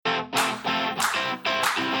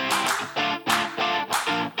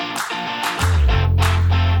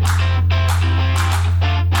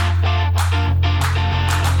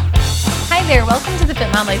there, welcome to the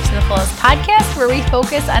Fit Mom Life to the Fullest podcast, where we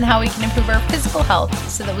focus on how we can improve our physical health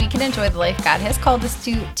so that we can enjoy the life God has called us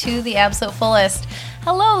to the absolute fullest.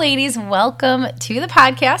 Hello, ladies. Welcome to the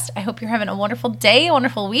podcast. I hope you're having a wonderful day, a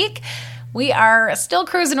wonderful week. We are still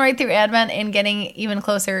cruising right through Advent and getting even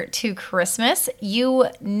closer to Christmas. You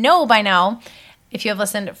know by now, if you have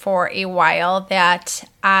listened for a while, that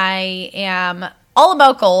I am all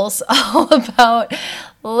about goals, all about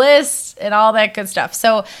lists and all that good stuff.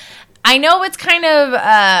 So I know it's kind of,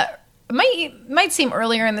 might seem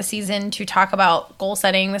earlier in the season to talk about goal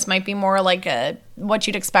setting. This might be more like what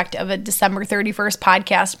you'd expect of a December 31st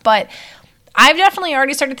podcast, but I've definitely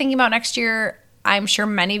already started thinking about next year. I'm sure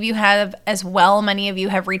many of you have as well. Many of you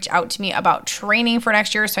have reached out to me about training for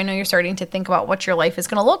next year, so I know you're starting to think about what your life is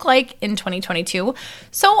going to look like in 2022.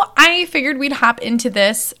 So I figured we'd hop into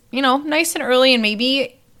this, nice and early, and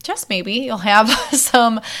maybe, just maybe, you'll have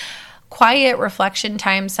some quiet reflection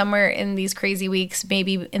time somewhere in these crazy weeks,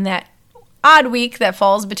 maybe in that odd week that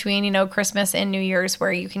falls between, Christmas and New Year's,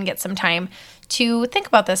 where you can get some time to think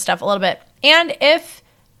about this stuff a little bit. And if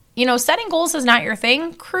setting goals is not your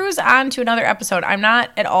thing, cruise on to another episode. I'm not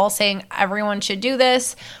at all saying everyone should do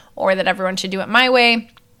this or that everyone should do it my way.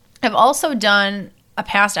 I've also done a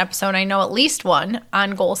past episode, I know at least one,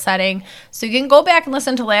 on goal setting. So you can go back and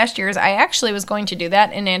listen to last year's. I actually was going to do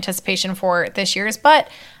that in anticipation for this year's, but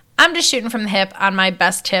I'm just shooting from the hip on my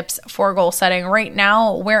best tips for goal setting right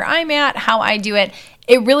now, where I'm at, how I do it.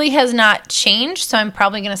 It really has not changed, so I'm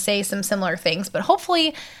probably going to say some similar things, but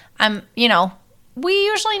hopefully we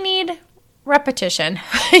usually need repetition.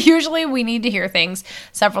 Usually we need to hear things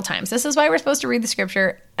several times. This is why we're supposed to read the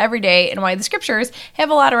scripture every day and why the scriptures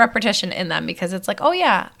have a lot of repetition in them, because it's like, oh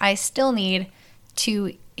yeah, I still need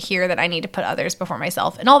to hear that I need to put others before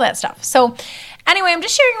myself and all that stuff. So anyway, I'm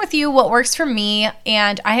just sharing with you what works for me,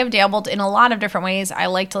 and I have dabbled in a lot of different ways. I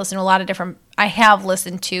like to listen to I have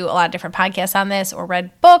listened to a lot of different podcasts on this or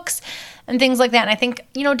read books and things like that. And I think,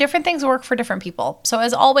 different things work for different people. So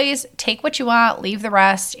as always, take what you want, leave the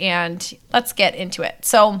rest, and let's get into it.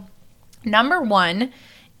 So number one,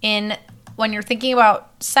 when you're thinking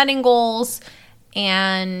about setting goals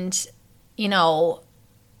and,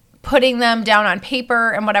 putting them down on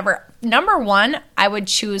paper and whatever, number one, I would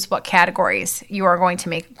choose what categories you are going to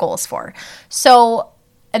make goals for. So,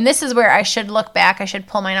 and this is where I should look back. I should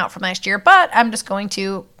pull mine out from last year, but I'm just going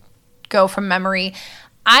to go from memory.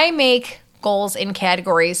 I make goals in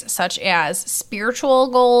categories such as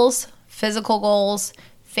spiritual goals, physical goals,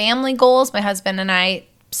 family goals my husband and I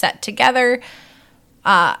set together.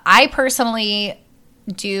 I personally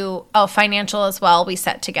do financial as well, we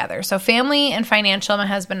set together. So family and financial, my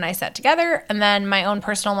husband and I set together. And then my own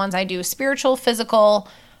personal ones, I do spiritual, physical,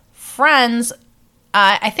 friends.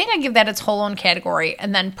 I think I give that its whole own category,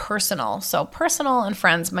 and then personal. So personal and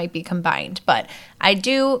friends might be combined, but I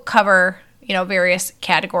do cover, various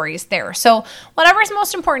categories there. So whatever is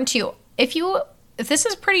most important to you. If this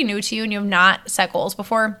is pretty new to you and you have not set goals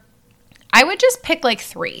before, I would just pick like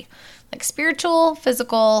 3, like spiritual,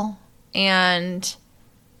 physical, and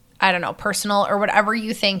personal, or whatever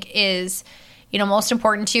you think is, most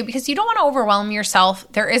important to you, because you don't want to overwhelm yourself.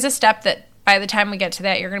 There is a step that by the time we get to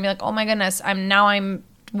that, you're going to be like, oh my goodness, I'm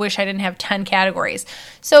wish I didn't have 10 categories.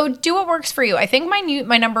 So do what works for you. I think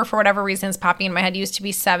my number, for whatever reason, is popping in my head, used to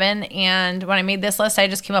be 7. And when I made this list, I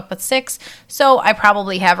just came up with 6. So I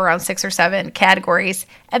probably have around 6 or 7 categories,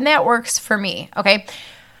 and that works for me. Okay.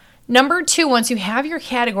 Number 2, once you have your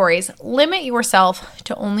categories, limit yourself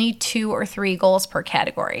to only 2 or 3 goals per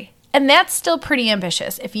category. And that's still pretty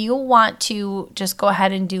ambitious. If you want to just go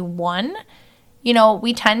ahead and do 1,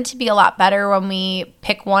 we tend to be a lot better when we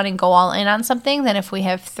pick 1 and go all in on something than if we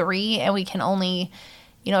have 3 and we can only,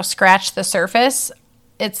 scratch the surface.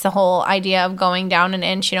 It's the whole idea of going down an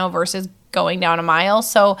inch, versus going down a mile.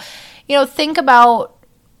 So, think about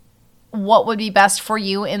what would be best for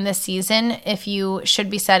you in this season. If you should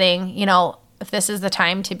be setting, if this is the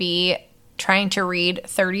time to be trying to read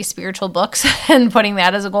 30 spiritual books and putting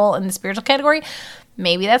that as a goal in the spiritual category,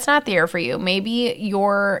 maybe that's not the year for you. Maybe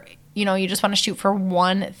you just want to shoot for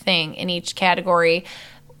 1 thing in each category,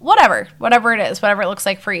 whatever it is, whatever it looks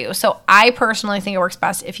like for you. So I personally think it works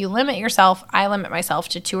best if you limit yourself. I limit myself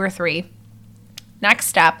to 2 or 3. Next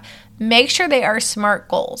step, make sure they are SMART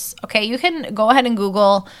goals. Okay, you can go ahead and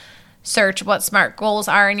Google search what SMART goals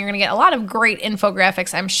are, and you're going to get a lot of great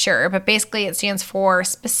infographics, I'm sure. But basically, it stands for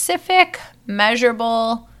specific,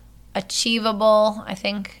 measurable, achievable,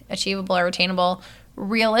 or attainable,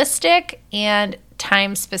 realistic, and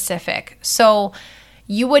time specific. So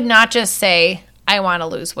you would not just say, I want to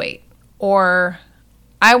lose weight, or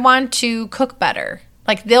I want to cook better,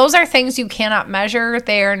 Like, those are things you cannot measure.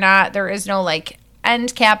 There is no like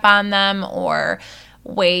end cap on them or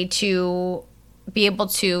way to be able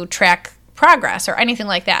to track progress or anything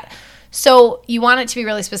like that. So you want it to be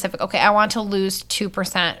really specific. Okay, I want to lose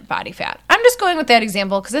 2% body fat. I'm just going with that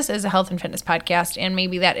example because this is a health and fitness podcast, and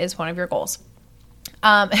maybe that is one of your goals.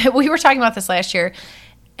 We were talking about this last year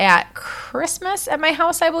at Christmas at my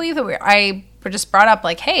house, I believe. I just brought up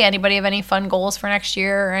like, hey, anybody have any fun goals for next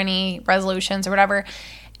year or any resolutions or whatever?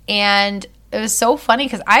 And it was so funny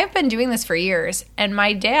because I've been doing this for years, and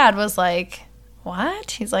my dad was like, what?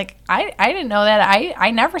 He's like, I didn't know that. I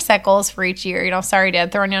never set goals for each year. Sorry,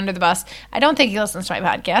 Dad, throwing you under the bus. I don't think he listens to my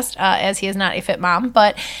podcast, as he is not a fit mom,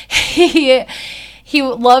 but he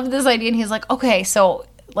loved this idea, and he's like, okay, so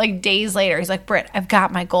like days later, he's like, Britt, I've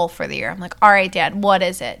got my goal for the year. I'm like, all right, Dad, what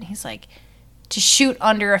is it? And he's like, to shoot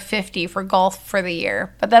under a 50 for golf for the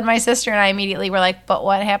year. But then my sister and I immediately were like, but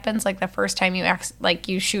what happens like the first time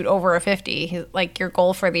you shoot over a 50? Like, your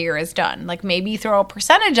goal for the year is done. Like, maybe throw a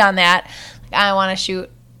percentage on that. Like, I want to shoot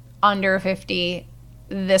under 50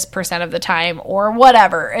 this percent of the time or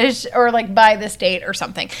whatever, or like by this date or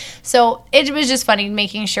something. So it was just funny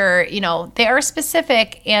making sure, they are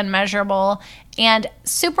specific and measurable, and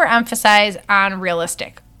super emphasize on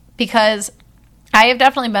realistic, because I have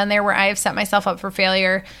definitely been there where I have set myself up for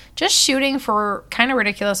failure just shooting for kind of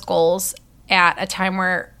ridiculous goals at a time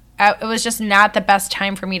where it was just not the best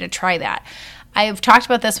time for me to try that. I've talked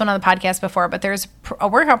about this one on the podcast before, but there's a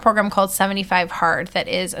workout program called 75 Hard that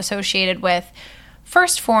is associated with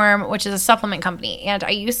First Form, which is a supplement company. And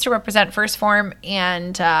I used to represent First Form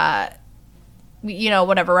and,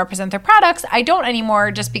 represent their products. I don't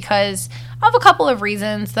anymore just because of a couple of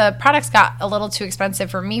reasons. The products got a little too expensive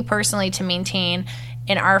for me personally to maintain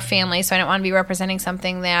in our family, so I didn't want to be representing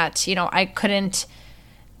something that, I couldn't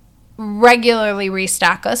regularly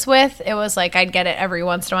restock us with. It was like I'd get it every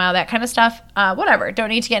once in a while, that kind of stuff. Whatever. Don't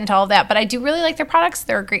need to get into all of that, but I do really like their products.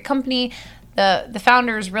 They're a great company. The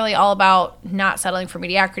founder is really all about not settling for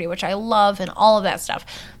mediocrity, which I love, and all of that stuff.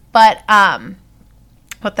 But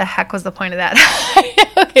what the heck was the point of that?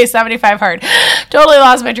 Okay, 75 Hard. Totally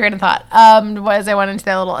lost my train of thought as I went into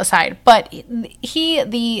that little aside. But he,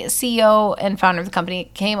 the CEO and founder of the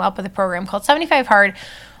company, came up with a program called 75 Hard,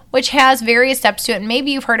 which has various steps to it. And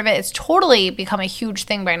maybe you've heard of it. It's totally become a huge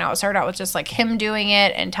thing by now. It started out with just like him doing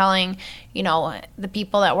it and telling, the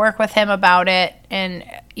people that work with him about it, and,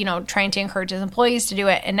 trying to encourage his employees to do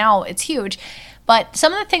it. And now it's huge. But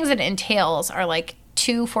some of the things that it entails are like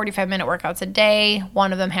 2 45-minute workouts a day.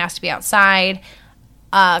 One of them has to be outside.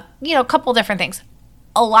 A couple different things.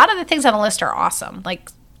 A lot of the things on the list are awesome, like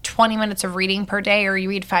 20 minutes of reading per day, or you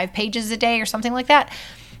read 5 pages a day or something like that.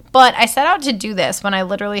 But I set out to do this when I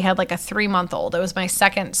literally had like a 3-month-old. It was my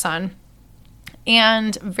second son.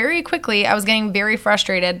 And very quickly, I was getting very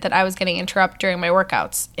frustrated that I was getting interrupted during my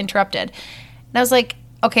workouts. And I was like,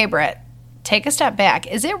 okay, Britt, take a step back.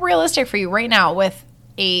 Is it realistic for you right now with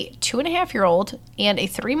a 2.5-year-old and a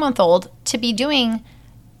 3-month-old to be doing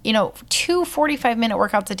 2 45-minute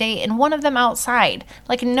workouts a day, and one of them outside?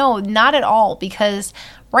 Like, no, not at all, because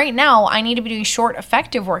right now I need to be doing short,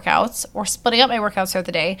 effective workouts or splitting up my workouts throughout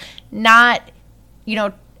the day, not,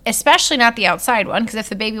 especially not the outside one, because if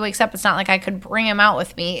the baby wakes up, it's not like I could bring him out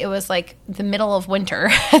with me. It was like the middle of winter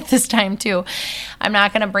at this time too. I'm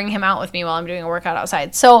not going to bring him out with me while I'm doing a workout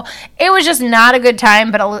outside. So it was just not a good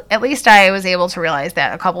time, but at least I was able to realize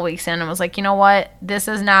that a couple weeks in and was like, you know what?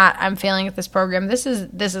 I'm failing at this program. This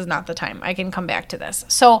is not the time. I can come back to this.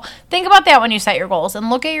 So think about that when you set your goals, and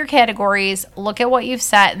look at your categories, look at what you've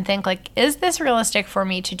set, and think like, is this realistic for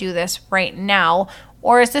me to do this right now?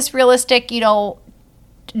 Or is this realistic,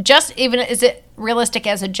 is it realistic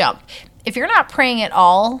as a jump? If you're not praying at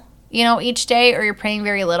all, each day, or you're praying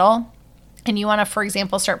very little, and you want to, for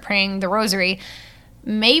example, start praying the rosary,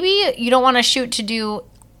 maybe you don't want to shoot to do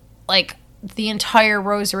like the entire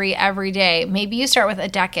rosary every day. Maybe you start with a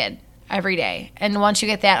decade every day. And once you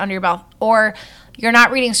get that under your belt, or you're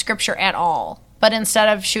not reading scripture at all, but instead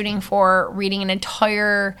of shooting for reading an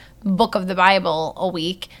entire book of the Bible a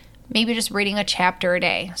week, maybe just reading a chapter a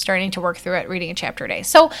day, starting to work through it, reading a chapter a day.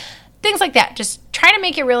 So things like that. Just try to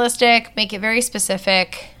make it realistic, make it very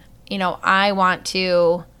specific. I want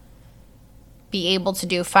to be able to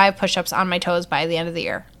do 5 push-ups on my toes by the end of the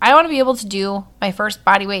year. I want to be able to do my first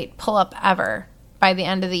bodyweight pull-up ever by the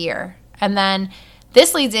end of the year. And then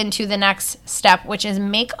this leads into the next step, which is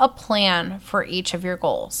make a plan for each of your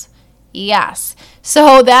goals. Yes.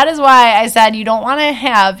 So that is why I said you don't want to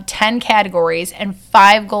have 10 categories and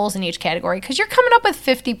 5 goals in each category, because you're coming up with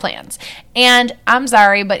 50 plans. And I'm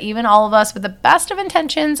sorry, but even all of us with the best of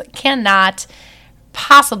intentions cannot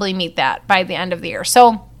possibly meet that by the end of the year.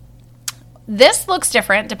 So this looks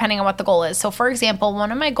different depending on what the goal is. So for example,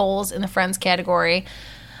 one of my goals in the friends category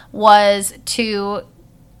was to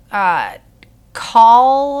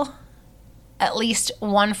call at least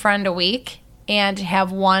one friend a week and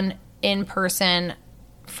have one in-person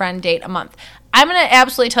friend date a month. I'm going to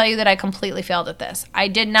absolutely tell you that I completely failed at this. I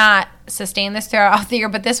did not sustain this throughout the year,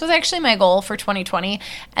 but this was actually my goal for 2020.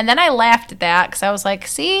 And then I laughed at that because I was like,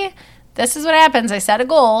 see, this is what happens. I set a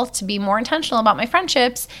goal to be more intentional about my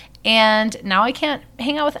friendships, and now I can't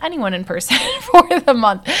hang out with anyone in person for the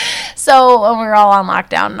month. So when we were all on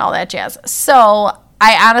lockdown and all that jazz. So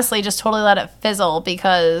I honestly just totally let it fizzle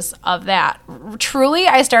because of that. Truly,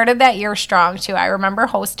 I started that year strong too. I remember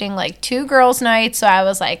hosting like 2 girls' nights, so I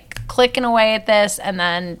was like clicking away at this and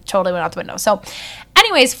then totally went out the window. So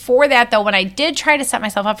anyways, for that though, when I did try to set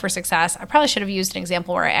myself up for success, I probably should have used an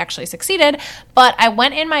example where I actually succeeded, but I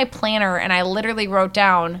went in my planner and I literally wrote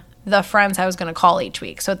down the friends I was going to call each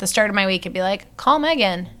week. So at the start of my week, it'd be like, call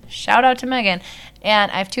Megan, shout out to Megan.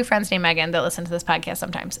 And I have 2 friends named Megan that listen to this podcast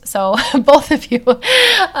sometimes. So both of you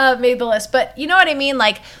made the list. But you know what I mean?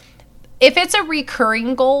 Like if it's a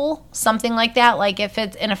recurring goal, something like that, like if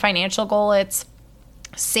it's in a financial goal, it's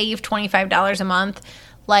save $25 a month.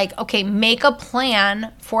 Like, okay, make a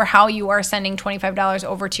plan for how you are sending $25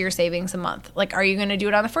 over to your savings a month. Like, are you going to do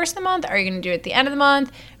it on the first of the month? Are you going to do it at the end of the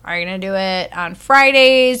month? Are you going to do it on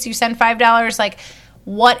Fridays? You send $5. Like,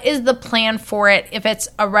 what is the plan for it if it's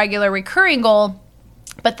a regular recurring goal?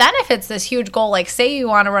 But then if it's this huge goal, like say you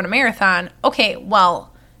want to run a marathon, okay,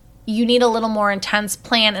 well, you need a little more intense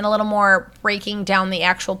plan and a little more breaking down the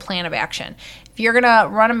actual plan of action. If you're going to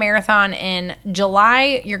run a marathon in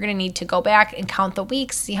July, you're going to need to go back and count the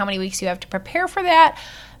weeks, see how many weeks you have to prepare for that,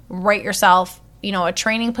 write yourself, a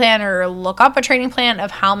training plan or look up a training plan of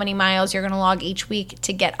how many miles you're going to log each week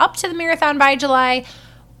to get up to the marathon by July.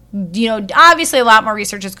 Obviously a lot more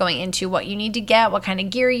research is going into what you need to get, what kind of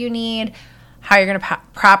gear you need, how you're going to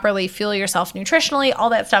properly fuel yourself nutritionally, all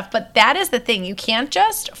that stuff. But that is the thing. You can't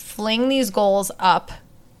just fling these goals up,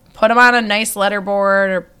 put them on a nice letterboard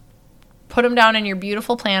or put them down in your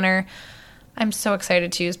beautiful planner. I'm so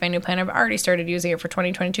excited to use my new planner. I've already started using it for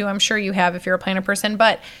 2022. I'm sure you have if you're a planner person.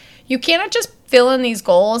 But you cannot just fill in these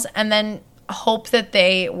goals and then hope that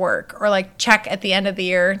they work or like check at the end of the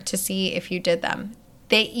year to see if you did them.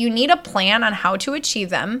 You need a plan on how to achieve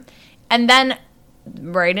them. And then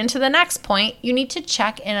right into the next point, you need to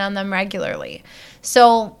check in on them regularly.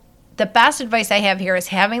 So the best advice I have here is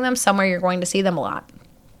having them somewhere you're going to see them a lot.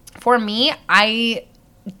 For me, I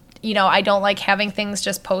don't like having things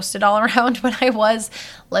just posted all around. When I was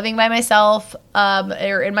living by myself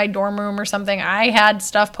or in my dorm room or something, I had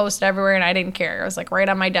stuff posted everywhere and I didn't care. I was like right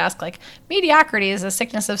on my desk, like mediocrity is a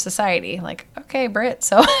sickness of society. Like, okay, Britt.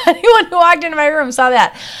 So anyone who walked into my room saw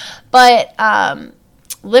that. But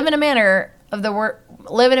live in a manner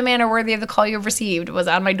worthy of the call you've received was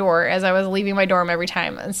on my door as I was leaving my dorm every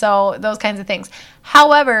time. And so those kinds of things.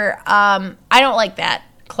 However, I don't like that.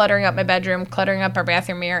 Cluttering up my bedroom, cluttering up our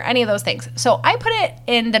bathroom mirror, any of those things. So I put it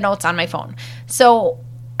in the notes on my phone. So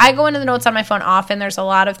I go into the notes on my phone often. There's a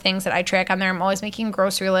lot of things that I track on there. I'm always making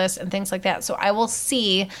grocery lists and things like that. So I will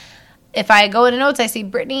see, if I go into notes, I see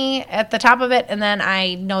Brittany at the top of it, and then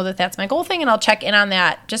I know that that's my goal thing, and I'll check in on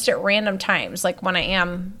that just at random times, like when I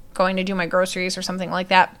am going to do my groceries or something like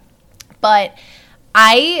that. But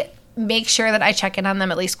I make sure that I check in on them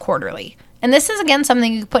at least quarterly. And this is, again,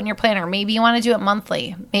 something you can put in your planner. Maybe you want to do it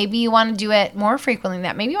monthly. Maybe you want to do it more frequently than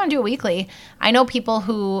that. Maybe you want to do it weekly. I know people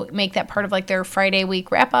who make that part of like their Friday week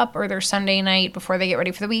wrap up or their Sunday night before they get ready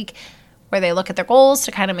for the week, where they look at their goals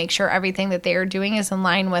to kind of make sure everything that they are doing is in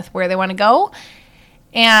line with where they want to go.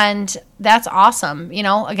 And that's awesome.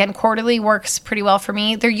 Again, quarterly works pretty well for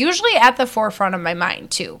me. They're usually at the forefront of my mind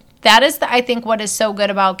too. That is, I think, what is so good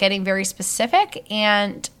about getting very specific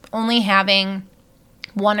and only having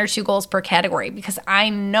 1 or 2 goals per category, because I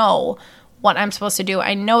know what I'm supposed to do.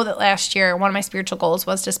 I know that last year, one of my spiritual goals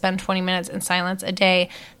was to spend 20 minutes in silence a day.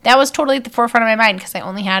 That was totally at the forefront of my mind because I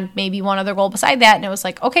only had maybe one other goal beside that. And it was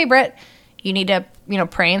like, okay, Britt, you need to,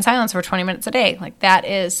 pray in silence for 20 minutes a day. Like that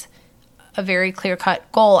is a very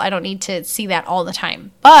clear-cut goal. I don't need to see that all the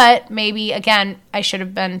time. But maybe, again, I should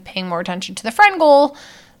have been paying more attention to the friend goal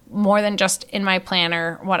more than just in my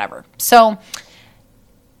planner, whatever. So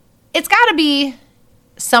it's got to be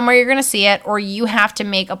somewhere you're going to see it, or you have to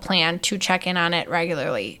make a plan to check in on it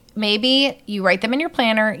regularly. Maybe you write them in your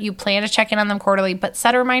planner, you plan to check in on them quarterly, but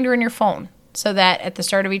set a reminder in your phone so that at the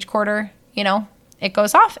start of each quarter, it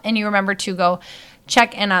goes off and you remember to go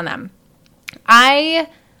check in on them. I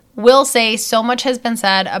will say so much has been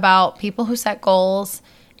said about people who set goals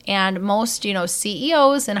And most,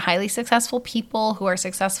 CEOs and highly successful people who are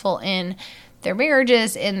successful in their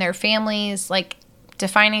marriages, in their families, like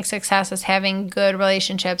defining success as having good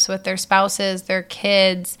relationships with their spouses, their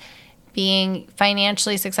kids, being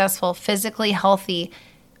financially successful, physically healthy.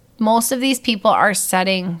 Most of these people are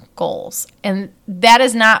setting goals. And that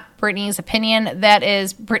is not Brittany's opinion. That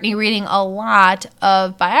is Brittany reading a lot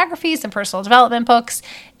of biographies and personal development books.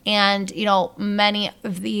 And, many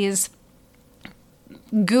of these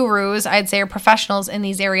gurus, I'd say, or professionals in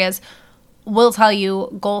these areas will tell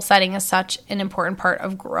you goal setting is such an important part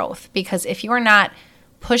of growth, because if you are not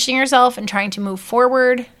pushing yourself and trying to move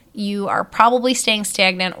forward, you are probably staying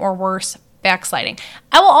stagnant or worse, backsliding.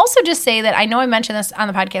 I will also just say that I know I mentioned this on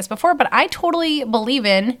the podcast before, but I totally believe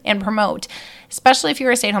in and promote, especially if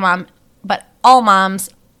you're a stay-at-home mom, but all moms,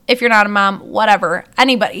 if you're not a mom, whatever,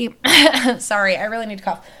 anybody. Sorry, I really need to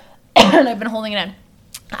cough. And I've been holding it in.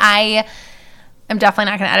 I am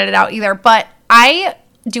definitely not going to edit it out either, but I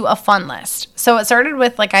do a fun list. So it started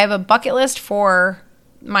with I have a bucket list for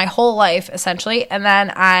my whole life essentially, and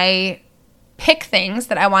then I pick things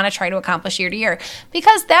that I want to try to accomplish year to year,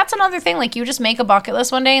 because that's another thing. You just make a bucket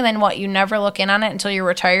list one day and then you never look in on it until you're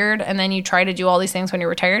retired, and then you try to do all these things when you're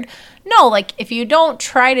retired. No, if you don't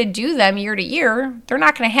try to do them year to year, they're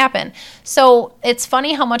not going to happen. So it's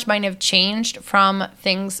funny how much mine have changed from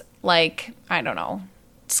things I don't know,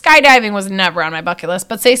 skydiving was never on my bucket list,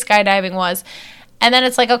 but say skydiving was. And then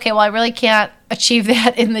it's okay, well, I really can't achieve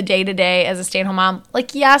that in the day-to-day as a stay-at-home mom.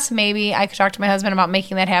 Yes, maybe I could talk to my husband about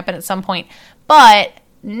making that happen at some point. But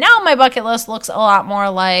now my bucket list looks a lot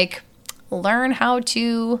more like learn how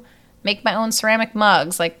to make my own ceramic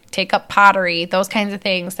mugs, take up pottery, those kinds of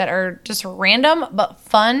things that are just random but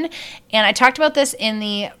fun. And I talked about this in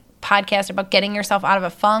the podcast about getting yourself out of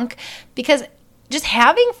a funk, because just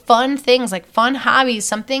having fun things, fun hobbies,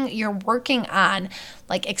 something you're working on,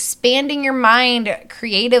 expanding your mind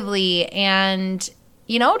creatively, and,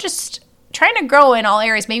 just trying to grow in all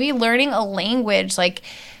areas, maybe learning a language,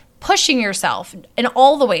 pushing yourself in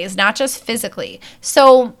all the ways, not just physically.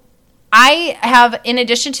 So I have, in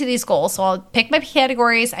addition to these goals, so I'll pick my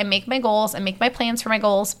categories, I make my goals, I make my plans for my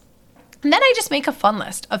goals, and then I just make a fun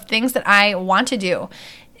list of things that I want to do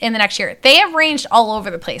in the next year. They have ranged all over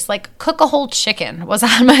the place. Cook a whole chicken was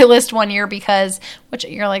on my list one year, which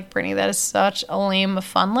you're Brittany, that is such a lame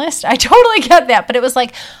fun list. I totally get that. But it was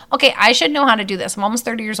okay, I should know how to do this. I'm almost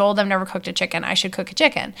 30 years old. I've never cooked a chicken. I should cook a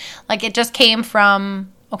chicken. It just came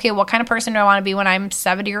from, okay, what kind of person do I want to be when I'm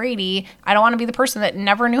 70 or 80? I don't want to be the person that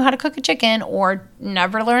never knew how to cook a chicken or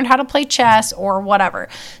never learned how to play chess or whatever.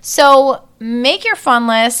 So make your fun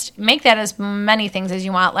list. Make that as many things as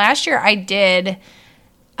you want. Last year I did...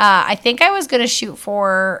 I think I was going to shoot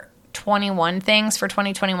for 21 things for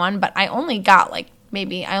 2021, but I only got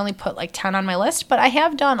maybe I only put 10 on my list, but I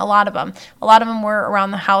have done a lot of them. A lot of them were around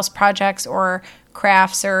the house projects or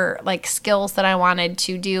crafts or skills that I wanted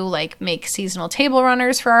to do, make seasonal table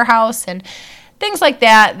runners for our house and things like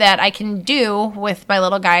that I can do with my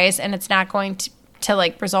little guys, and it's not going to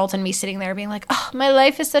result in me sitting there being oh, my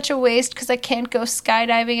life is such a waste because I can't go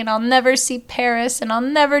skydiving and I'll never see Paris and I'll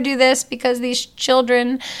never do this because these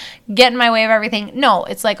children get in my way of everything. No,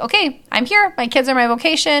 it's okay, I'm here. My kids are my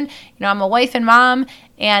vocation. I'm a wife and mom.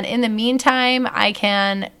 And in the meantime, I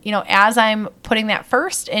can, as I'm putting that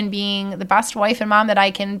first and being the best wife and mom that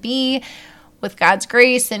I can be, with God's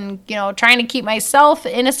grace and, trying to keep myself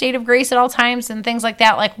in a state of grace at all times and things like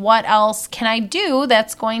that. What else can I do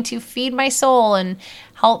that's going to feed my soul and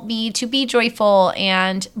help me to be joyful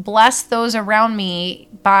and bless those around me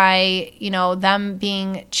by, them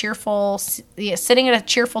being cheerful, sitting at a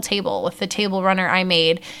cheerful table with the table runner I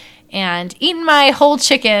made and eating my whole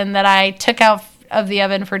chicken that I took out of the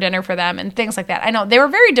oven for dinner for them and things like that. I know they were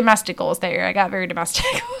very domestic goals that year. I got very domestic.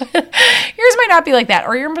 Yours might not be like that,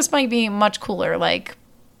 or yours might be much cooler,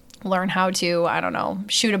 learn how to, I don't know,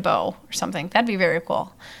 shoot a bow or something. That'd be very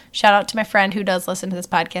cool. Shout out to my friend who does listen to this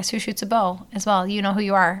podcast who shoots a bow as well. You know who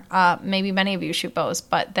you are. Maybe many of you shoot bows,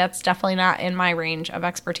 but that's definitely not in my range of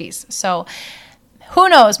expertise. So who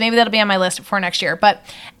knows? Maybe that'll be on my list for next year. But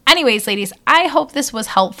anyways, ladies, I hope this was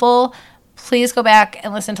helpful. Please go back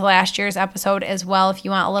and listen to last year's episode as well if you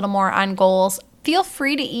want a little more on goals. Feel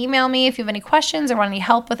free to email me if you have any questions or want any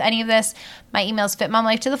help with any of this. My email is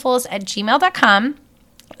fitmomlifetothefullest@gmail.com.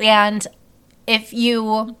 And if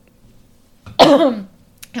you, I'm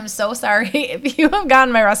so sorry, if you have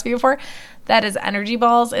gotten my recipe before, that is energy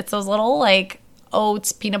balls. It's those little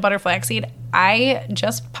oats, peanut butter, flaxseed. I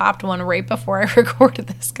just popped one right before I recorded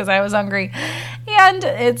this because I was hungry. And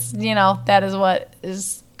it's, that is what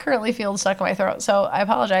is currently feeling stuck in my throat. So I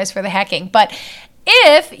apologize for the hacking. But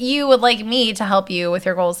If you would like me to help you with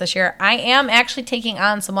your goals this year, I am actually taking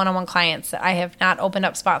on some one-on-one clients that I have not opened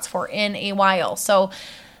up spots for in a while. So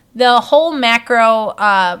the whole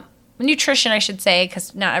macro nutrition, I should say,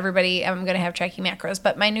 because not everybody I'm going to have tracking macros,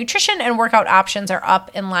 but my nutrition and workout options are up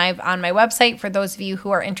and live on my website for those of you who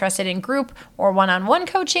are interested in group or one-on-one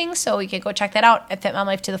coaching. So you can go check that out at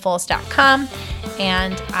fitmommlifetothefullest.com.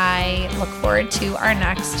 And I look forward to our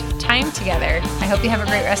next time together. I hope you have a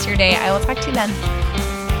great rest of your day. I will talk to you then.